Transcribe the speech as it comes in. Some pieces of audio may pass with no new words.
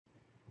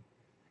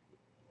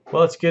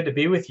Well, it's good to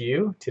be with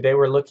you. Today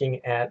we're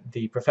looking at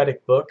the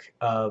prophetic book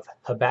of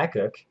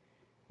Habakkuk.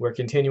 We're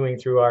continuing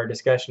through our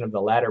discussion of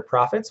the latter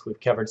prophets. We've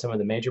covered some of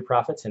the major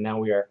prophets, and now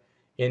we are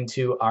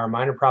into our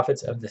minor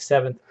prophets of the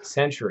 7th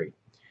century.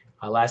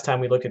 Last time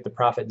we looked at the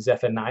prophet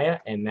Zephaniah,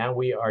 and now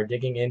we are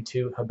digging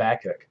into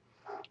Habakkuk.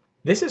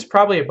 This is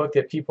probably a book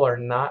that people are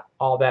not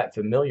all that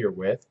familiar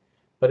with,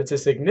 but it's a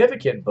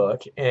significant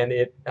book, and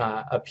it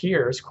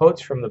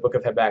quotes from the book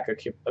of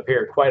Habakkuk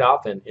appear quite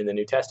often in the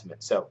New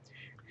Testament. So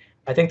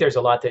I think there's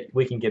a lot that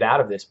we can get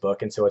out of this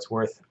book, and so it's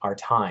worth our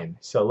time.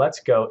 So let's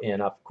go in.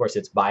 Of course,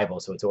 it's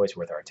Bible, so it's always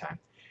worth our time.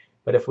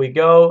 But if we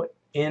go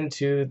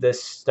into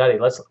this study,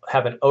 let's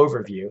have an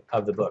overview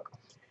of the book.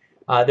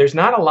 There's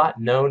not a lot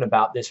known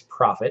about this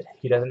prophet.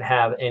 He doesn't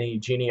have any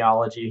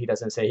genealogy. He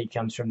doesn't say he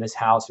comes from this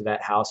house or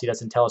that house. He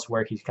doesn't tell us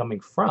where he's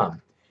coming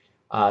from.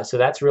 So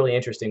that's really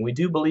interesting. We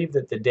do believe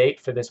that the date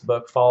for this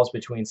book falls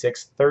between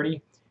 630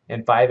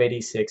 and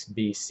 586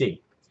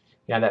 BC.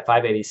 Now that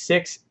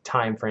 586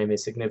 time frame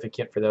is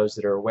significant for those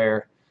that are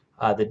aware.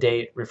 The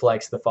date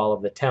reflects the fall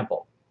of the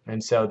temple.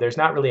 And so there's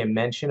not really a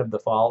mention of the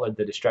fall or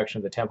the destruction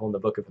of the temple in the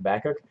book of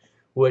Habakkuk,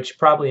 which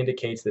probably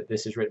indicates that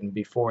this is written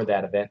before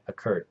that event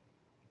occurred.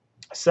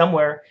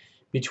 Somewhere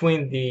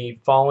between the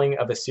falling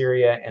of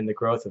Assyria and the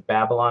growth of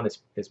Babylon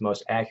is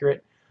most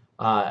accurate,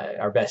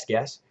 our best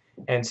guess.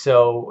 And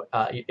so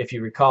if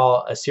you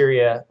recall,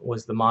 Assyria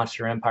was the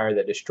monster empire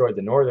that destroyed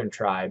the northern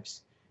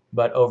tribes.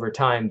 But over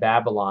time,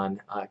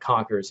 Babylon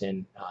conquers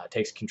and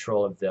takes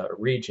control of the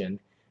region,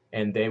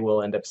 and they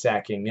will end up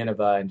sacking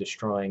Nineveh and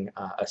destroying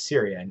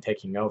Assyria and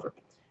taking over.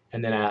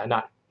 And then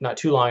not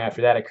too long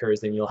after that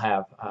occurs, then you'll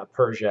have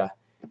Persia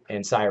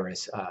and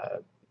Cyrus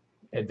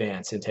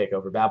advance and take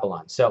over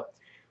Babylon. So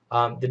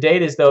the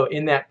date is, though,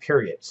 in that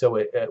period.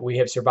 So we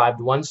have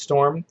survived one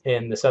storm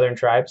in the southern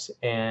tribes,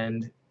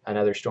 and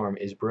another storm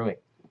is brewing.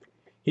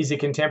 He's a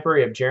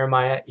contemporary of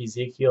Jeremiah,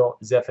 Ezekiel,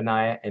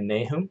 Zephaniah, and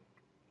Nahum.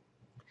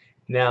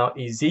 Now,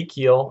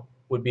 Ezekiel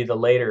would be the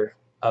later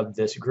of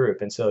this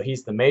group, and so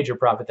he's the major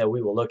prophet that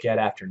we will look at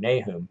after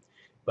Nahum.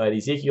 But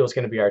Ezekiel is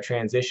going to be our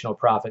transitional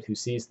prophet who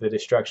sees the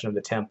destruction of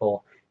the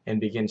temple and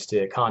begins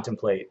to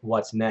contemplate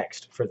what's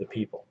next for the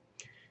people.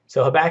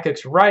 So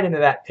Habakkuk's right into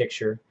that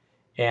picture,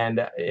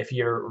 and if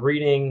you're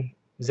reading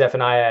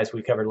Zephaniah, as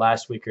we covered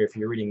last week, or if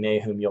you're reading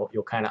Nahum,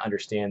 you'll kind of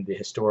understand the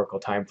historical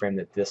time frame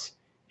that this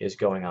is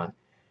going on.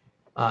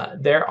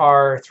 There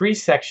are 3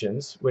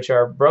 sections which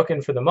are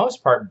broken for the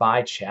most part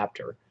by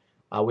chapter.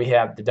 We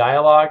have the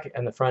dialogue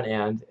and the front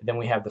end, then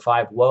we have the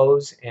 5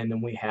 woes, and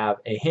then we have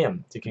a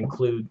hymn to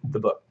conclude the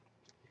book.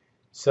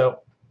 So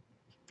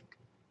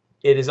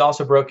it is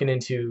also broken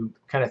into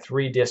kind of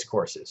 3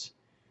 discourses.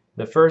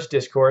 The first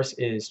discourse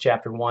is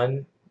chapter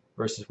 1,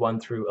 verses 1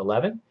 through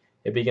 11.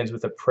 It begins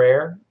with a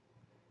prayer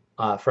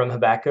from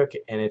Habakkuk,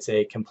 and it's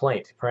a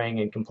complaint,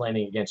 praying and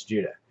complaining against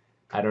Judah.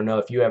 I don't know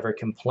if you ever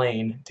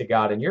complain to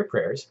God in your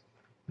prayers,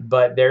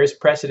 but there is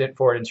precedent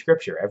for it in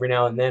Scripture. Every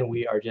now and then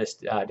we are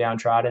just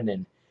downtrodden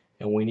and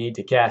we need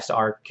to cast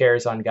our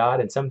cares on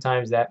God, and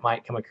sometimes that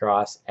might come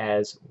across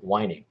as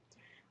whining.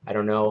 I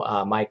don't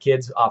know, my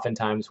kids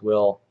oftentimes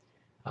will,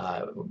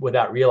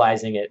 without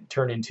realizing it,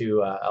 turn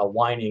into a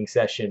whining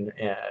session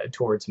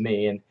towards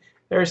me, and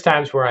there's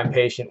times where I'm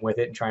patient with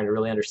it and trying to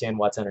really understand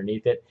what's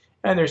underneath it.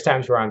 And there's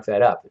times where I'm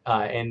fed up.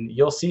 And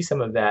you'll see some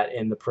of that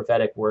in the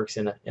prophetic works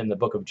in the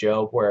book of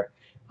Job, where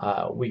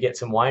we get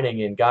some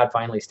whining, and God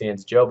finally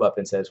stands Job up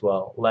and says,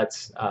 well,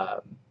 let's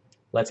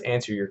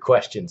answer your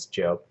questions,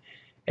 Job.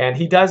 And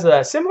he does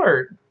a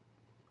similar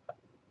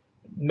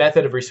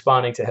method of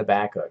responding to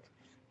Habakkuk.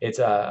 It's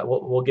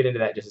we'll get into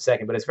that in just a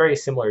second, but it's very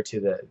similar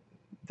to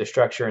the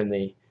structure and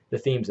the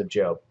themes of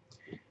Job.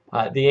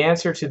 The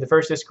answer to the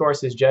first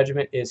discourse is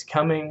judgment is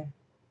coming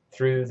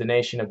through the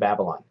nation of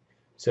Babylon.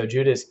 So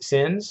Judah's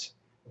sins,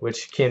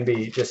 which can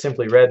be just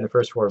simply read in the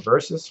first 4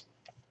 verses.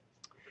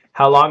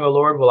 How long, O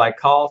Lord, will I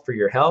call for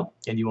your help,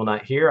 and you will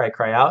not hear? I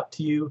cry out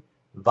to you,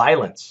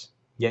 violence,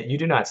 yet you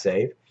do not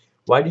save.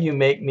 Why do you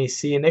make me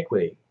see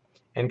iniquity,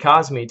 and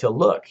cause me to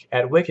look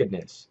at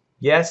wickedness?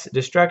 Yes,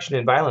 destruction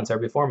and violence are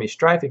before me.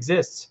 Strife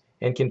exists,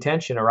 and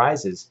contention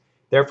arises.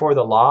 Therefore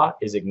the law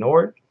is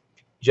ignored,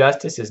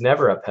 justice is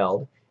never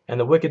upheld, and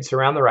the wicked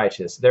surround the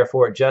righteous.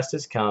 Therefore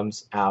justice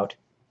comes out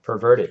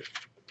perverted.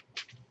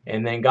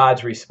 And then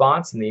God's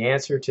response and the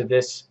answer to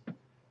this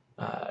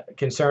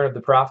concern of the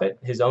prophet,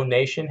 his own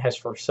nation has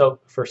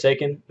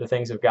forsaken the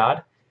things of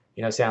God,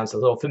 sounds a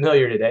little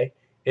familiar today,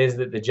 is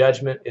that the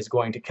judgment is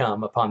going to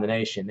come upon the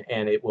nation,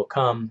 and it will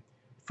come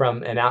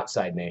from an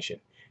outside nation.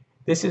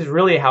 This is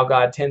really how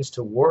God tends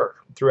to work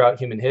throughout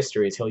human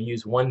history, is he'll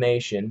use one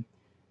nation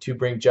to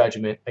bring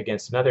judgment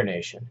against another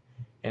nation.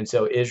 And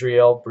so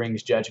Israel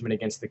brings judgment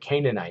against the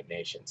Canaanite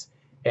nations,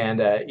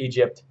 and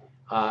Egypt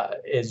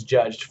is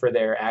judged for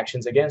their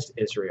actions against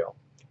Israel.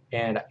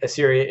 And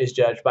Assyria is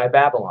judged by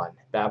Babylon.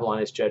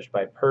 Babylon is judged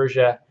by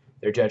Persia.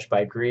 They're judged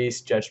by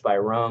Greece, judged by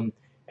Rome,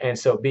 and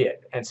so be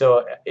it. And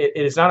so it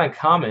is not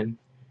uncommon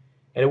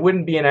And it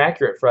wouldn't be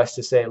inaccurate for us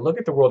to say, look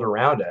at the world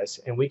around us,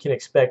 and we can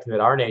expect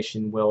that our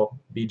nation will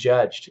be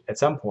judged at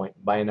some point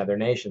by another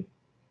nation.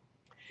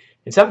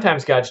 And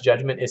sometimes God's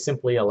judgment is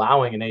simply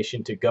allowing a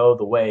nation to go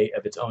the way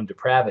of its own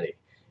depravity.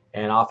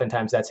 And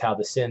oftentimes that's how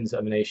the sins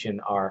of a nation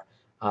are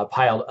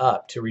piled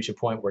up to reach a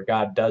point where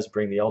God does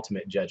bring the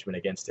ultimate judgment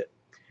against it.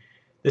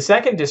 The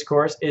second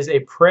discourse is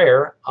a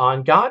prayer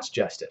on God's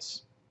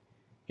justice.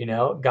 You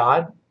know,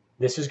 God,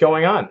 this is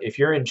going on. If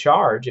you're in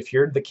charge, if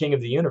you're the king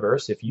of the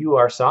universe, if you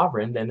are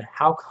sovereign, then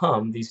how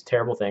come these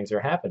terrible things are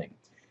happening?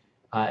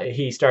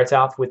 He starts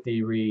off with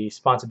the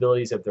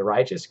responsibilities of the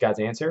righteous, God's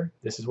answer.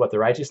 This is what the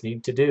righteous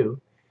need to do.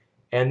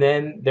 And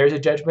then there's a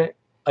judgment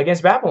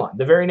against Babylon.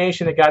 The very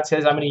nation that God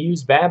says, I'm going to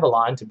use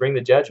Babylon to bring the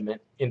judgment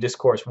in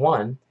Discourse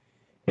 1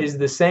 is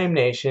the same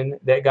nation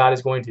that God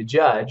is going to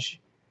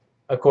judge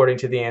according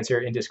to the answer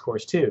in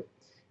Discourse 2.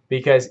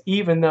 Because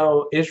even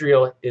though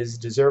Israel is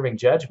deserving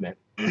judgment,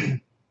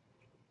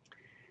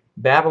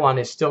 Babylon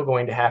is still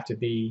going to have to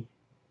be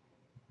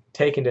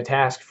taken to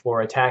task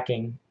for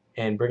attacking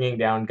and bringing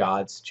down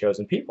God's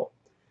chosen people.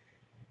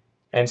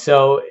 And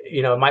so,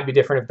 you know, it might be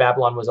different if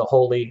Babylon was a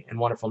holy and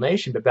wonderful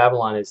nation, but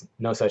Babylon is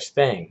no such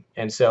thing.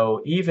 And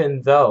so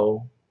even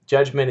though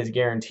judgment is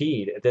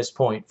guaranteed at this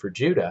point for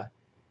Judah,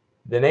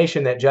 the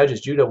nation that judges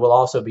Judah will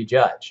also be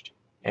judged.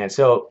 And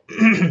so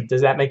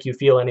does that make you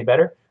feel any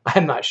better?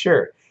 I'm not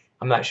sure.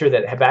 I'm not sure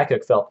that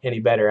Habakkuk felt any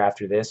better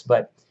after this,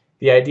 but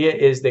the idea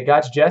is that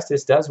God's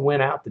justice does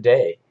win out the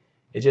day.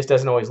 It just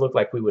doesn't always look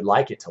like we would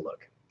like it to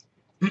look.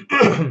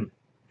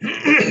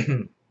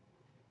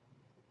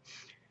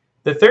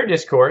 The third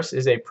discourse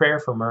is a prayer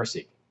for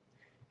mercy.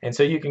 And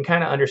so you can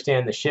kind of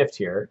understand the shift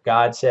here.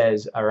 God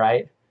says, all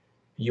right,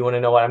 you want to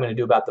know what I'm going to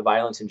do about the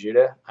violence in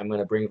Judah? I'm going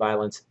to bring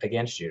violence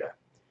against Judah.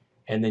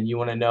 And then you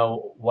want to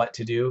know what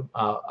to do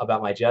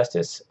about my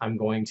justice? I'm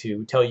going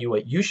to tell you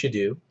what you should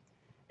do.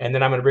 And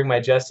then I'm going to bring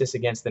my justice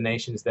against the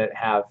nations that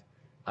have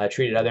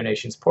treated other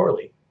nations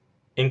poorly,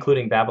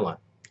 including Babylon.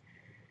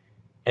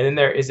 And then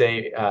there is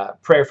a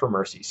prayer for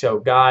mercy. So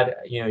God,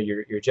 you know,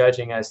 you're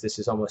judging us. This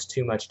is almost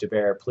too much to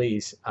bear.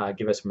 Please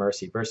give us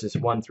mercy. Verses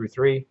 1 through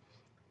 3.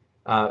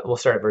 We'll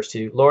start at verse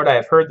 2. Lord, I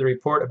have heard the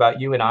report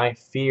about you, and I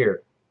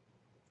fear.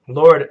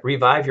 Lord,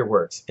 revive your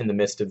works in the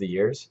midst of the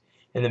years.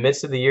 In the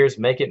midst of the years,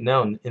 make it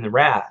known. In the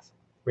wrath,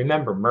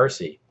 remember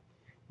mercy.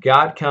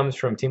 God comes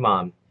from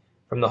Timon,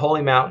 from the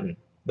holy mountain,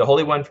 the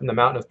Holy One from the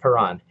mountain of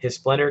Paran. His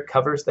splendor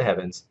covers the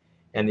heavens,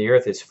 and the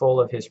earth is full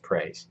of his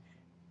praise.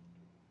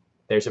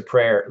 There's a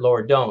prayer,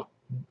 Lord,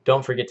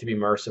 don't forget to be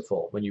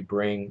merciful when you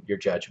bring your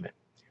judgment.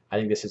 I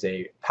think this is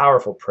a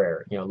powerful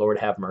prayer. You know, Lord,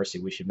 have mercy.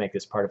 We should make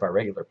this part of our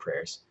regular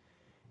prayers.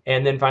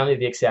 And then finally,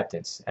 the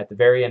acceptance. At the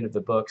very end of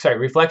the book,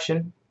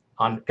 reflection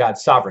on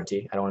God's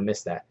sovereignty. I don't want to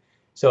miss that.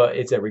 So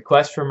it's a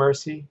request for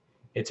mercy.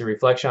 It's a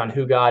reflection on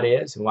who God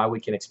is and why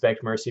we can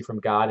expect mercy from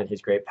God and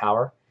his great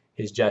power.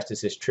 His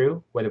justice is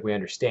true, whether we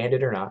understand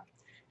it or not.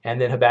 And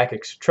then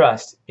Habakkuk's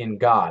trust in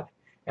God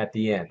at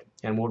the end.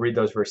 And we'll read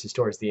those verses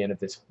towards the end of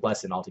this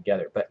lesson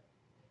altogether. But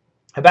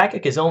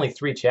Habakkuk is only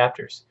 3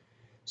 chapters.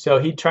 So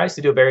he tries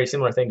to do a very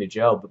similar thing to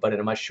Job, but in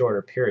a much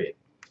shorter period.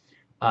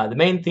 The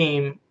main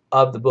theme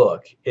of the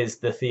book is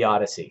the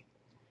theodicy.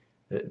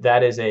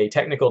 That is a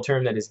technical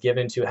term that is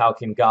given to how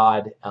can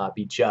God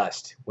be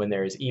just when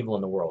there is evil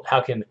in the world.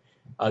 How can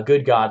a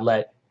good God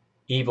let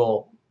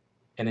evil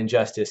and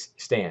injustice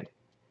stand?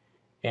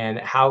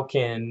 And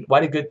why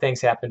do good things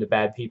happen to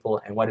bad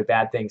people, and why do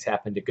bad things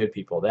happen to good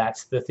people?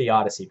 That's the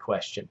theodicy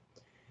question.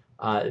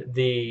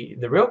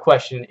 The real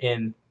question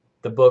in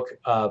the book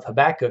of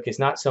Habakkuk is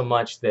not so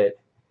much that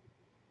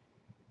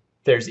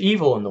there's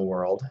evil in the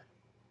world,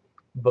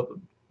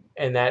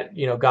 and that,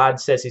 you know, God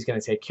says he's going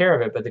to take care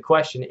of it, but the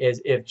question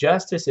is, if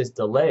justice is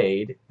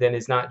delayed, then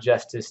is not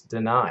justice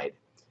denied?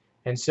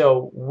 And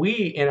so we,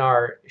 in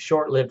our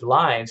short-lived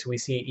lives, we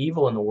see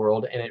evil in the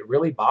world, and it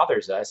really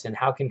bothers us, and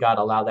how can God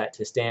allow that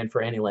to stand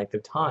for any length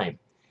of time?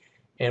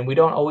 And we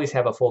don't always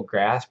have a full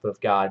grasp of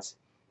God's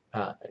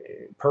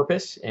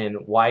purpose and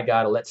why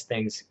God lets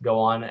things go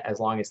on as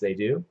long as they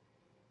do.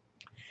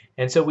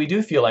 And so we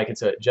do feel like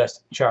it's a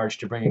just charge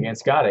to bring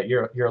against God.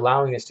 You're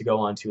allowing this to go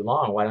on too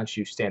long. Why don't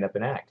you stand up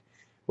and act?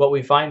 What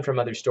we find from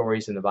other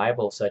stories in the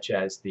Bible, such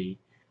as the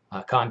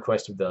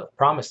conquest of the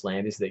Promised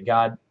Land, is that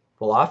God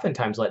will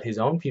oftentimes let his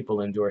own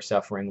people endure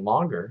suffering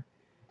longer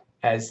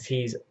as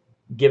he's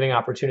giving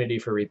opportunity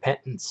for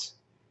repentance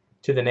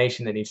to the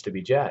nation that needs to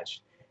be judged.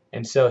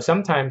 And so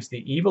sometimes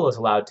the evil is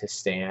allowed to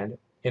stand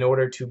in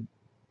order to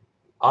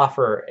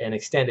offer an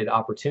extended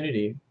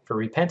opportunity for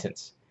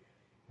repentance.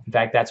 In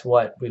fact, that's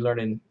what we learn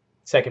in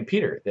 2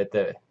 Peter, that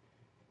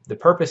the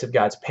purpose of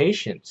God's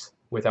patience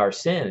with our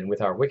sin and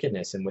with our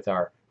wickedness and with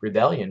our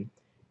rebellion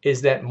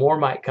is that more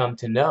might come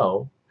to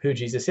know who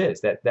Jesus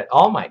is, that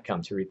all might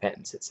come to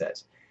repentance, it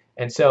says.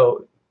 And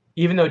so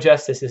even though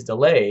justice is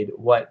delayed,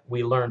 what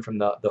we learn from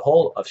the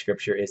whole of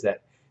Scripture is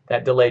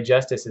that delayed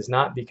justice is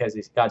not because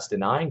God's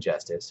denying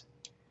justice.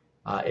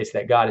 It's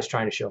that God is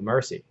trying to show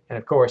mercy. And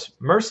of course,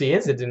 mercy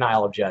is a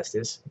denial of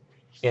justice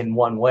in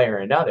one way or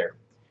another.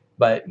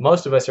 But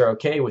most of us are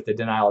okay with the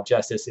denial of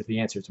justice if the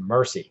answer is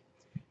mercy.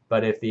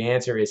 But if the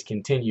answer is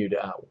continued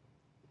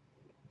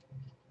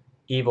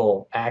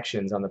evil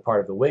actions on the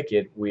part of the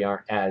wicked, we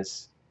aren't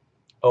as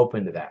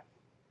open to that.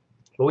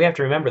 But we have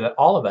to remember that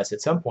all of us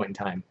at some point in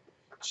time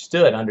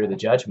stood under the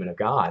judgment of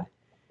God,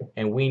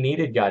 and we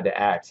needed God to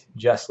act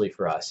justly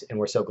for us, and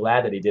we're so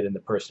glad that he did in the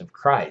person of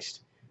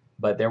Christ.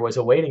 But there was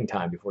a waiting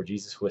time before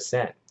Jesus was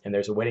sent, and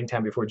there's a waiting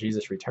time before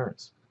Jesus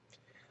returns.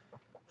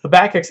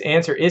 Habakkuk's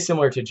answer is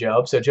similar to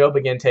Job. So Job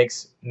again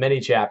takes many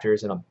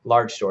chapters in a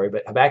large story,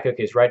 but Habakkuk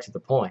is right to the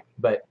point.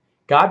 But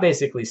God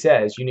basically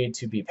says you need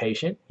to be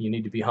patient, you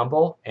need to be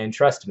humble, and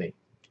trust me.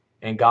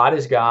 And God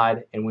is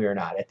God, and we are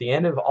not. At the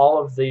end of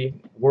all of the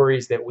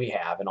worries that we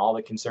have and all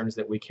the concerns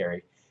that we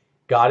carry,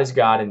 God is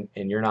God,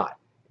 and you're not,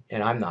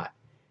 and I'm not.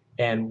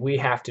 And we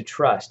have to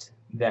trust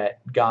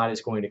that God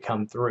is going to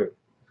come through.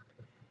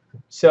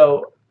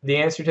 So the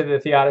answer to the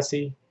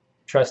theodicy,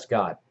 trust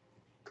God.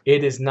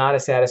 It is not a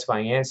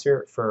satisfying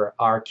answer for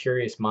our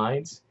curious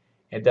minds.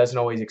 It doesn't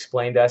always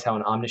explain to us how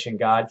an omniscient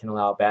God can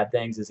allow bad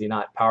things. Is he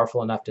not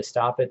powerful enough to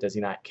stop it? Does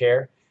he not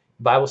care?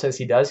 The Bible says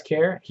he does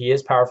care. He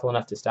is powerful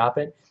enough to stop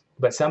it.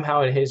 But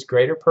somehow in his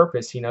greater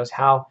purpose, he knows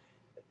how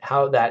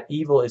that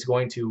evil is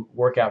going to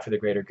work out for the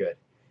greater good.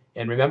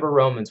 And remember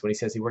Romans when he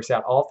says he works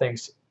out all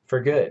things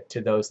for good to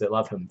those that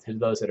love him, to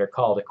those that are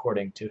called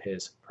according to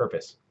his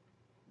purpose.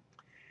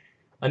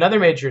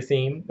 Another major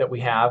theme that we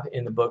have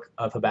in the book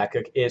of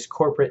Habakkuk is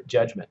corporate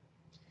judgment.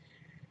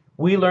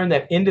 We learn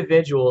that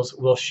individuals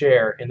will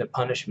share in the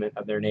punishment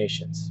of their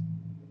nations.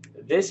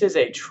 This is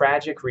a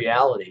tragic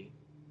reality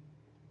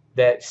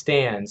that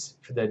stands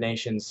for the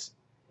nations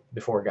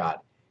before God.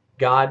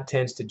 God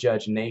tends to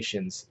judge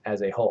nations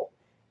as a whole.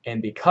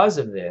 And because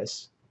of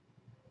this,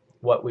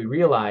 what we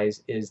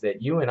realize is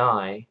that you and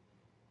I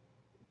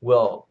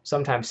will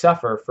sometimes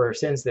suffer for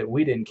sins that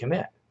we didn't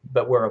commit,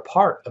 but we're a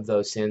part of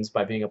those sins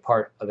by being a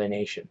part of a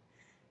nation.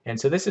 And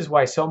so this is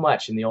why so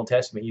much in the Old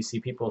Testament you see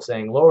people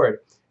saying, Lord,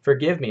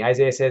 forgive me.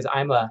 Isaiah says,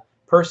 I'm a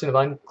person of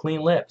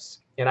unclean lips,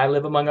 and I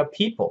live among a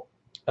people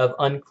of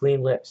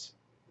unclean lips.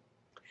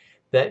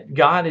 That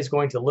God is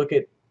going to look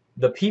at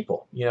the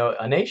people. You know,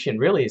 a nation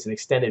really is an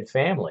extended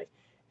family,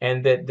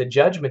 and that the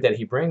judgment that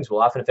he brings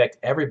will often affect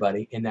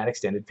everybody in that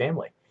extended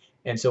family.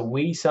 And so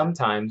we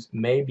sometimes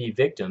may be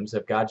victims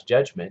of God's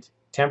judgment,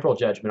 temporal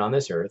judgment on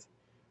this earth,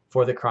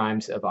 for the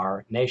crimes of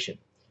our nation.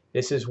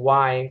 This is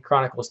why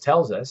Chronicles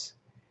tells us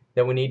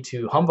that we need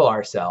to humble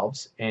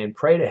ourselves and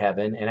pray to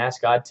heaven and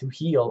ask God to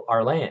heal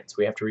our lands.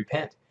 We have to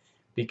repent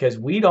because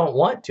we don't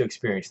want to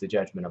experience the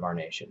judgment of our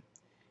nation.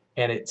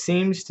 And it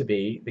seems to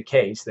be the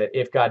case that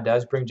if God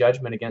does bring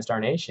judgment against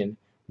our nation,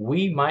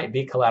 we might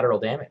be collateral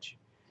damage.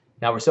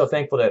 Now, we're so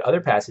thankful that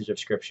other passages of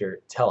Scripture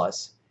tell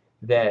us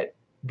that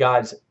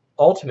God's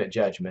ultimate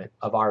judgment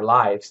of our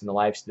lives and the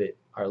lives that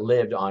are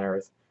lived on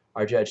earth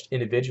are judged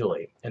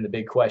individually. And the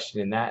big question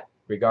in that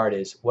regard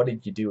is, what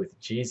did you do with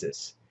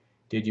Jesus?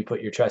 Did you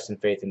put your trust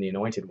and faith in the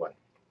Anointed One?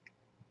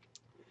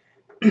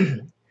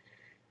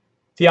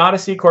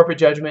 Theodicy, corporate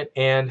judgment,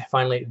 and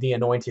finally, the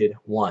Anointed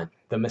One,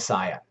 the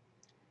Messiah.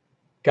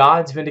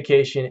 God's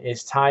vindication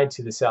is tied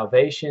to the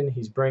salvation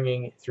he's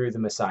bringing through the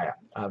Messiah.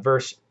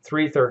 Verse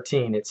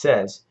 3:13, it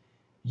says,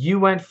 You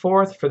went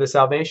forth for the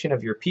salvation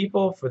of your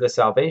people, for the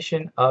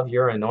salvation of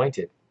your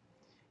anointed.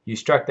 You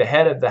struck the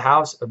head of the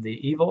house of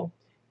the evil,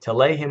 to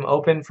lay him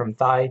open from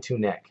thigh to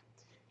neck.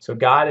 So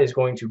God is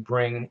going to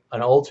bring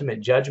an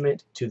ultimate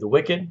judgment to the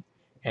wicked,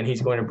 and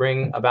he's going to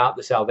bring about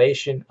the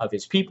salvation of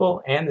his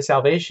people and the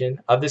salvation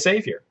of the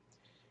Savior.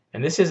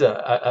 And this is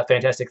a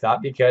fantastic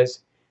thought, because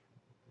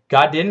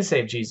God didn't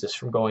save Jesus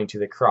from going to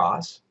the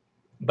cross,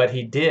 but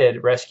he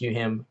did rescue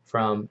him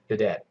from the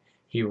dead.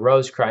 He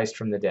rose Christ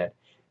from the dead.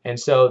 And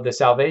so the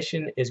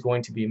salvation is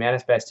going to be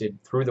manifested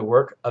through the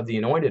work of the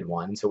Anointed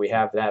One. So we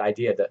have that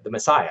idea that the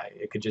Messiah,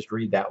 it could just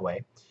read that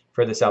way,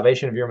 for the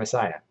salvation of your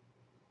Messiah.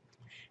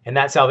 And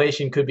that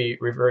salvation could be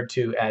referred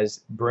to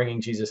as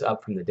bringing Jesus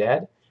up from the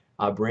dead,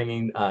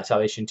 bringing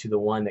salvation to the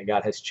one that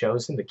God has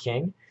chosen, the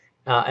King.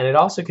 And it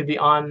also could be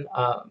on,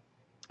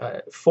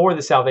 for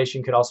the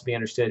salvation could also be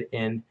understood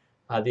in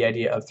the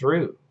idea of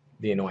through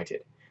the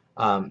anointed.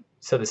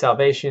 So the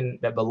salvation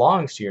that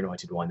belongs to your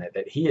Anointed One,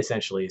 that he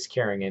essentially is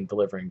carrying and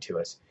delivering to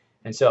us.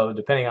 And so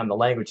depending on the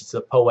language, it's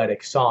a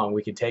poetic song.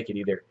 We could take it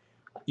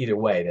either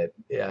way,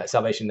 that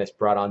salvation that's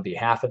brought on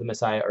behalf of the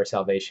Messiah, or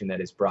salvation that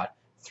is brought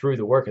through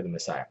the work of the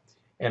Messiah.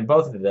 And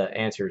both of the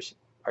answers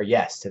are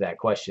yes to that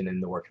question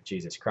in the work of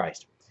Jesus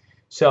Christ.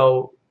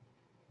 So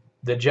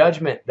the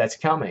judgment that's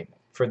coming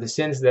for the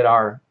sins that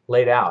are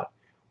laid out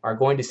are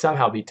going to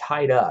somehow be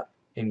tied up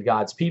in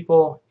God's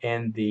people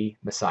and the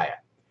Messiah.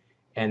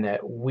 And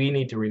that we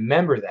need to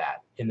remember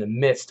that in the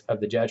midst of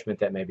the judgment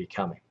that may be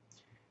coming.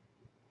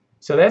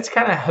 So that's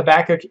kind of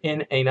Habakkuk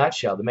in a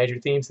nutshell, the major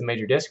themes, the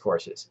major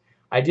discourses.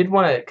 I did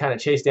want to kind of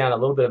chase down a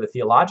little bit of a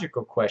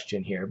theological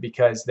question here,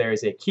 because there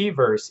is a key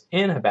verse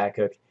in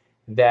Habakkuk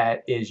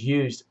that is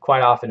used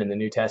quite often in the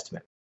New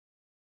Testament.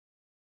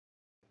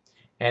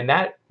 And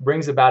that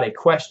brings about a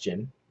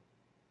question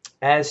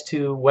as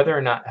to whether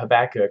or not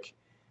Habakkuk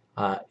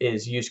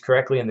is used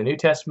correctly in the New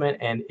Testament,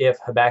 and if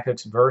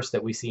Habakkuk's verse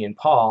that we see in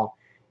Paul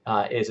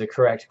is a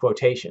correct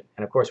quotation.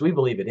 And of course, we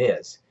believe it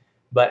is.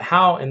 But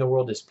how in the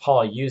world is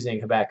Paul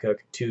using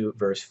Habakkuk 2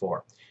 verse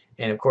 4?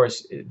 And of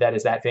course, that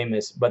is that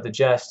famous, "But the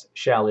just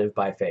shall live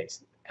by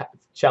faith."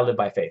 Shall live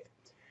by faith.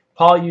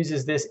 Paul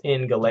uses this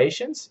in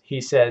Galatians.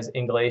 He says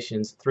in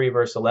Galatians 3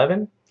 verse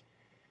 11,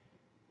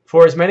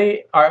 "For as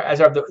many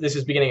this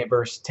is beginning at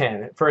verse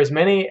 10, for as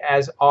many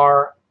as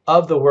are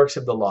of the works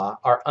of the law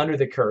are under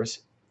the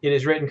curse. It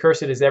is written,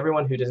 cursed is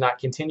everyone who does not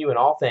continue in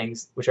all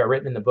things which are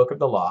written in the book of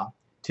the law,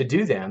 to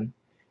do them.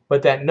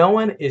 But that no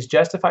one is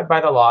justified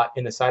by the law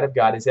in the sight of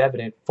God is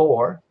evident,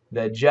 for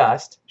the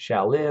just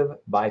shall live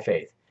by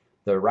faith.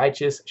 The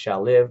righteous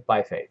shall live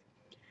by faith."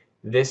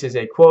 This is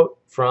a quote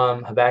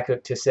from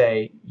Habakkuk to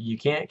say you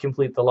can't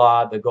complete the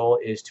law. The goal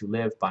is to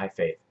live by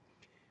faith.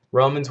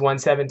 Romans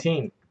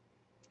 1:17,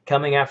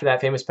 coming after that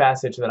famous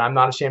passage that I'm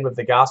not ashamed of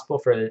the gospel,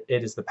 for it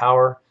is the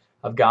power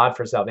of God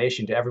for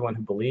salvation to everyone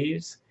who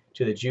believes,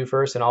 to the Jew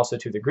first and also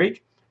to the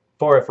Greek.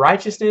 For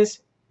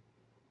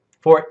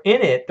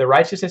in it the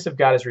righteousness of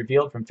God is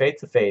revealed from faith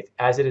to faith,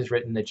 as it is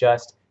written, the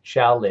just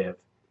shall live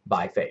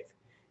by faith.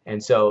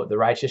 And so the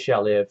righteous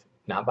shall live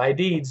not by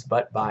deeds,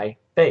 but by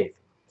faith.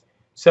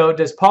 So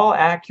does Paul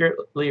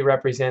accurately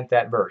represent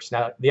that verse?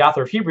 Now, the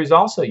author of Hebrews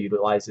also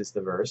utilizes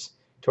the verse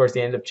towards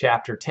the end of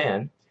chapter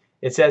 10.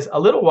 It says, "A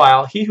little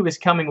while, he who is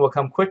coming will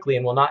come quickly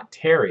and will not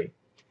tarry.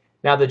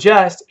 Now the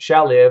just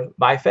shall live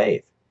by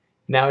faith.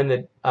 Now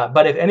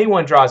but if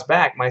anyone draws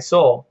back, my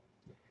soul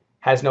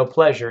has no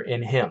pleasure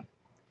in him."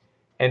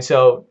 And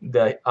so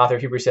the author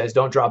of Hebrews says,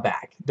 don't draw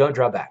back. Don't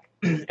draw back.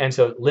 And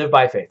so live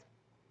by faith.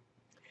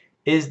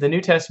 Is the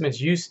New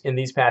Testament's use in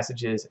these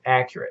passages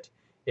accurate?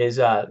 Is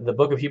the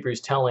book of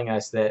Hebrews telling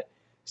us that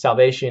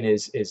salvation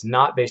is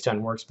not based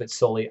on works, but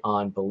solely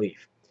on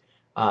belief?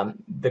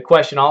 The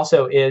question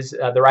also is,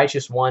 the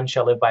righteous one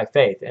shall live by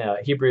faith.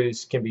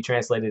 Hebrews can be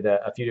translated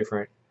a few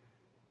different,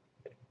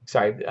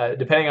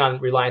 depending on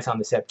reliance on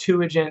the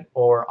Septuagint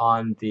or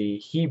on the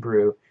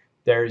Hebrew,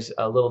 there's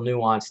a little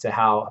nuance to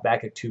how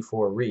Habakkuk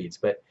 2:4 reads.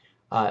 But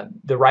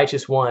the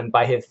righteous one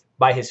by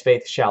his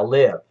faith shall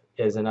live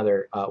is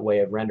another way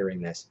of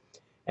rendering this.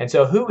 And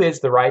so who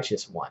is the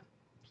righteous one?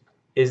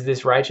 Is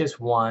this righteous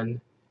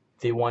one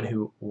the one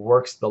who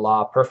works the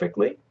law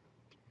perfectly?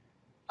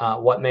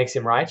 What makes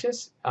him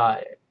righteous?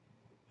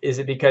 Is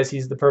it because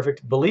he's the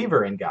perfect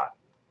believer in God?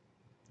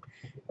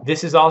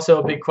 This is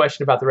also a big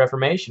question about the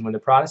Reformation. When the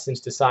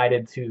Protestants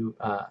decided to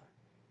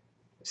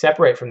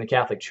separate from the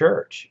Catholic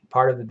Church,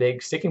 part of the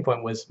big sticking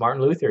point was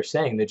Martin Luther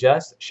saying, "The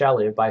just shall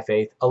live by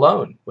faith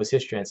alone," was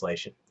his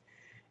translation.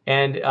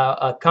 And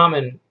a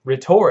common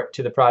retort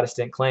to the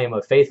Protestant claim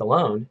of faith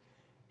alone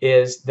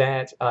is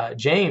that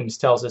James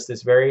tells us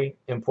this very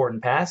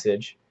important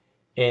passage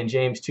in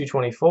James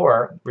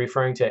 2:24,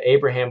 referring to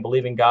Abraham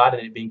believing God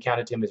and it being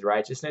counted to him as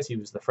righteousness. He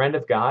was the friend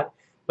of God.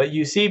 But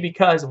you see,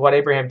 because of what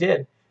Abraham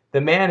did,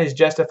 the man is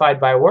justified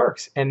by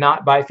works and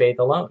not by faith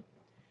alone.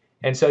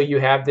 And so you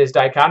have this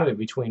dichotomy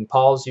between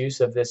Paul's use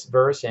of this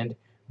verse and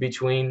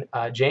between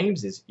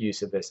James's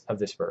use of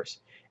this verse.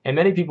 And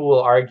many people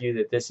will argue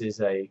that this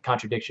is a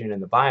contradiction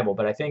in the Bible,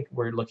 but I think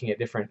we're looking at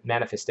different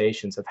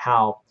manifestations of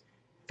how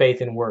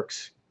faith and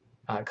works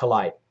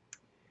collide.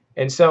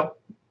 And so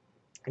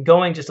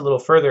going just a little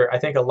further, I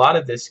think a lot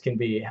of this can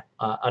be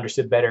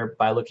understood better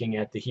by looking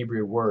at the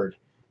Hebrew word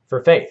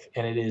for faith,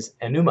 and it is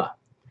enuma,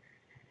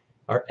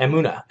 or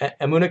emunah.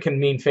 Emunah can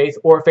mean faith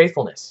or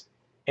faithfulness.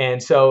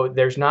 And so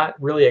there's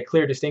not really a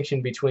clear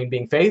distinction between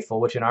being faithful,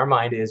 which in our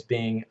mind is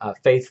being a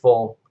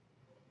faithful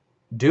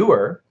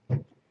doer,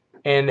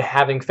 and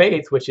having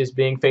faith, which is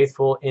being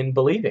faithful in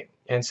believing.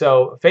 And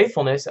so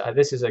faithfulness,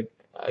 this is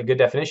a good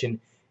definition,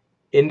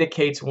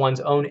 indicates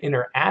one's own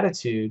inner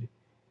attitude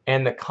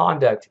and the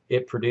conduct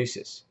it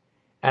produces.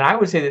 And I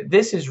would say that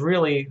this is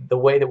really the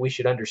way that we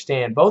should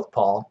understand both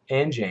Paul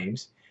and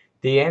James.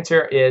 The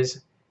answer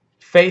is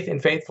faith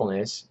and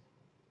faithfulness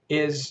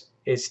is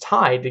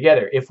tied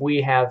together. If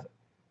we have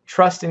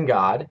trust in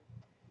God,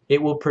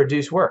 it will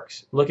produce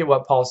works. Look at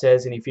what Paul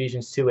says in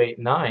Ephesians 2:8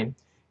 and 9.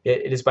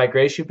 It is by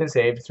grace you've been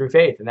saved through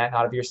faith, and that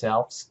not of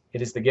yourselves.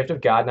 It is the gift of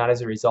God, not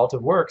as a result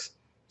of works,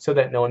 so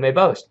that no one may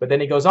boast. But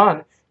then he goes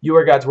on, you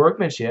are God's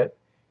workmanship,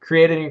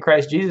 created in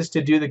Christ Jesus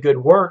to do the good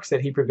works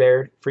that he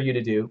prepared for you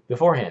to do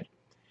beforehand.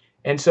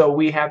 And so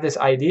we have this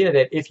idea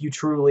that if you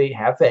truly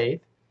have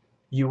faith,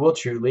 you will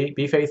truly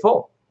be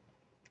faithful.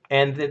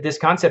 And this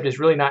concept is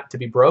really not to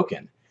be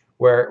broken,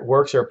 where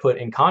works are put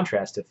in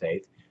contrast to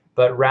faith,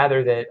 but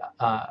rather that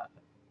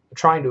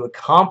trying to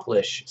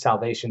accomplish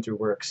salvation through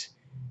works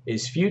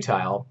is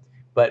futile,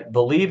 but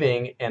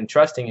believing and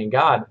trusting in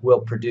God will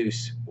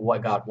produce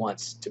what God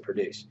wants to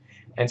produce.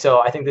 And so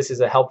I think this is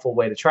a helpful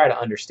way to try to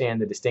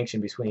understand the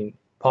distinction between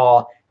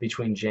Paul,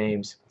 between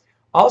James.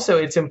 Also,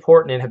 it's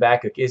important in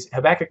Habakkuk. Is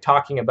Habakkuk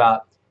talking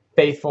about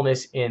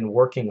faithfulness in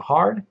working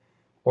hard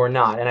or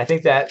not? And I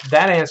think that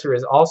answer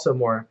is also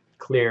more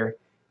clear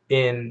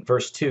in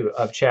verse 2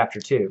 of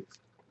chapter 2.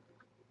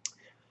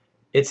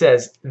 It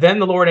says, then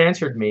the Lord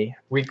answered me,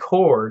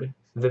 record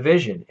the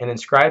vision and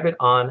inscribe it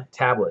on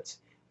tablets,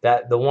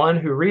 that the one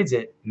who reads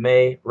it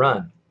may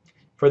run.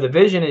 For the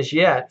vision is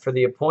yet for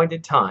the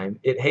appointed time.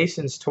 It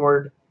hastens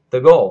toward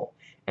the goal,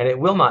 and it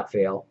will not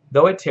fail.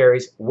 Though it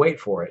tarries, wait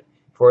for it,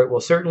 for it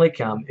will certainly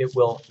come. It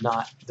will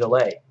not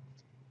delay.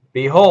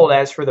 Behold,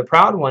 as for the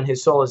proud one,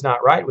 his soul is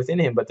not right within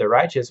him, but the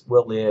righteous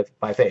will live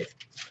by faith.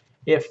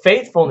 If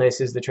faithfulness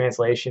is the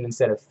translation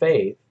instead of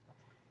faith,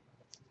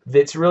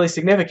 that's really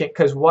significant,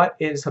 because what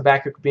is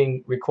Habakkuk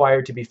being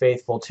required to be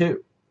faithful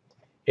to?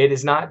 It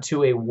is not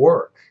to a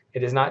work.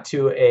 It is not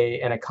to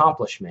an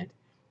accomplishment,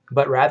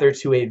 but rather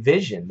to a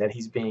vision that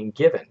he's being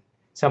given,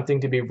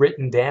 something to be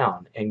written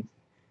down and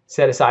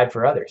set aside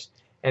for others.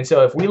 And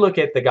so if we look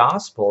at the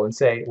gospel and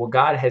say, well,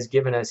 God has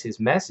given us his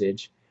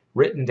message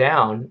written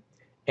down,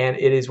 and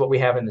it is what we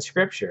have in the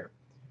scripture,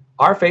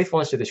 our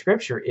faithfulness to the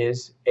scripture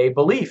is a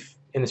belief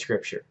in the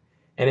scripture,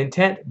 an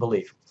intent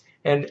belief.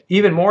 And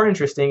even more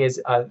interesting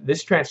is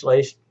this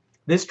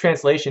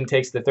translation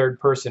takes the third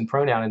person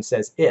pronoun and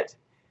says it,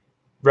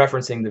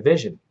 referencing the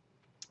vision.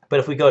 But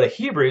if we go to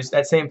Hebrews,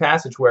 that same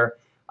passage where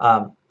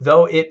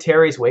though it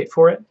tarries, wait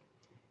for it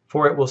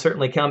will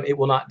certainly come, it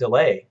will not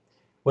delay.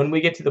 When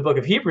we get to the book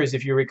of Hebrews,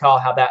 if you recall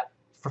how that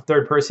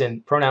third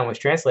person pronoun was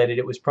translated,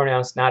 it was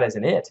pronounced not as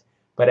an it,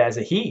 but as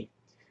a he.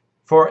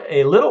 For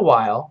a little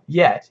while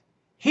yet,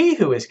 he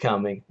who is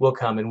coming will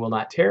come and will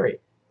not tarry.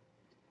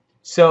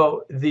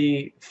 So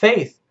the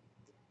faith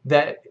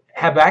that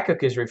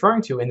Habakkuk is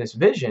referring to in this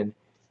vision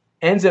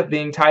ends up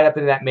being tied up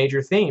in that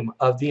major theme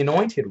of the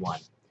anointed one.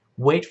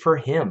 Wait for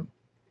him.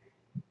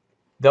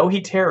 Though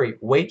he tarry,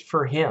 wait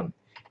for him.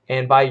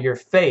 And by your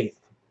faith,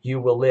 you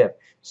will live.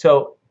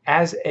 So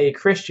as a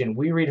Christian,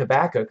 we read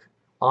Habakkuk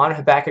on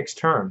Habakkuk's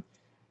terms.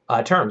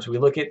 We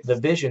look at the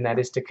vision that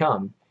is to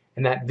come.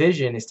 And that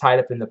vision is tied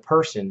up in the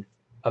person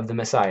of the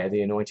Messiah,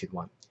 the anointed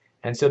one.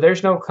 And so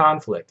there's no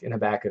conflict in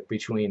Habakkuk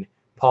between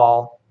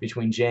Paul,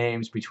 between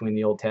James, between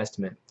the Old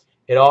Testament.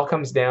 It all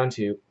comes down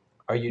to,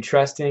 are you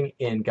trusting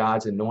in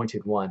God's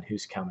anointed one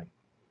who's coming?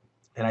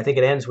 And I think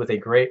it ends with a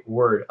great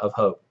word of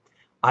hope.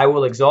 I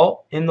will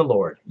exult in the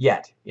Lord,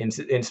 yet, in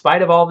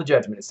spite of all the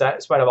judgment,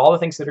 in spite of all the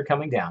things that are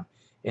coming down,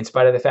 in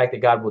spite of the fact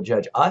that God will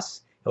judge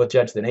us, he'll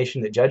judge the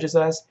nation that judges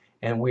us,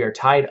 and we are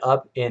tied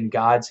up in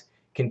God's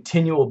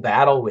continual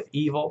battle with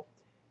evil.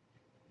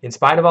 In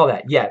spite of all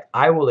that, yet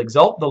I will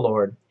exalt the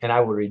Lord, and I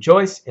will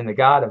rejoice in the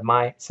God of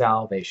my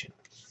salvation.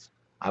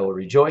 I will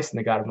rejoice in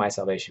the God of my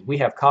salvation. We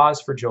have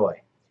cause for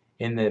joy.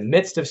 In the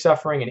midst of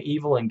suffering and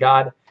evil and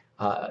God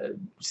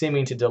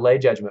seeming to delay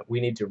judgment, we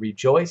need to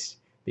rejoice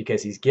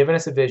because he's given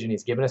us a vision,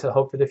 he's given us a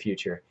hope for the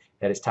future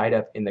that is tied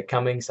up in the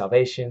coming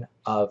salvation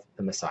of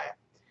the Messiah.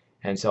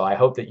 And so I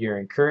hope that you're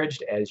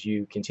encouraged as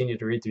you continue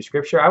to read through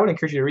Scripture. I would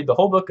encourage you to read the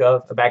whole book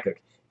of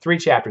Habakkuk. 3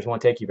 chapters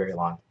won't take you very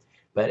long.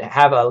 But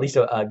have at least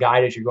a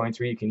guide as you're going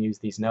through. You can use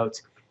these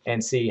notes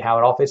and see how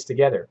it all fits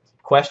together.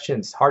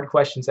 Questions, hard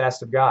questions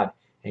asked of God.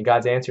 And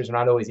God's answers are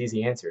not always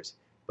easy answers,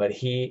 but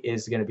he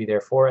is going to be there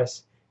for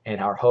us,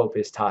 and our hope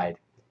is tied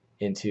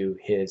into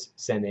his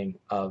sending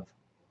of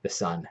the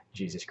Son,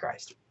 Jesus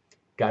Christ.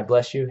 God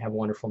bless you. Have a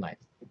wonderful night.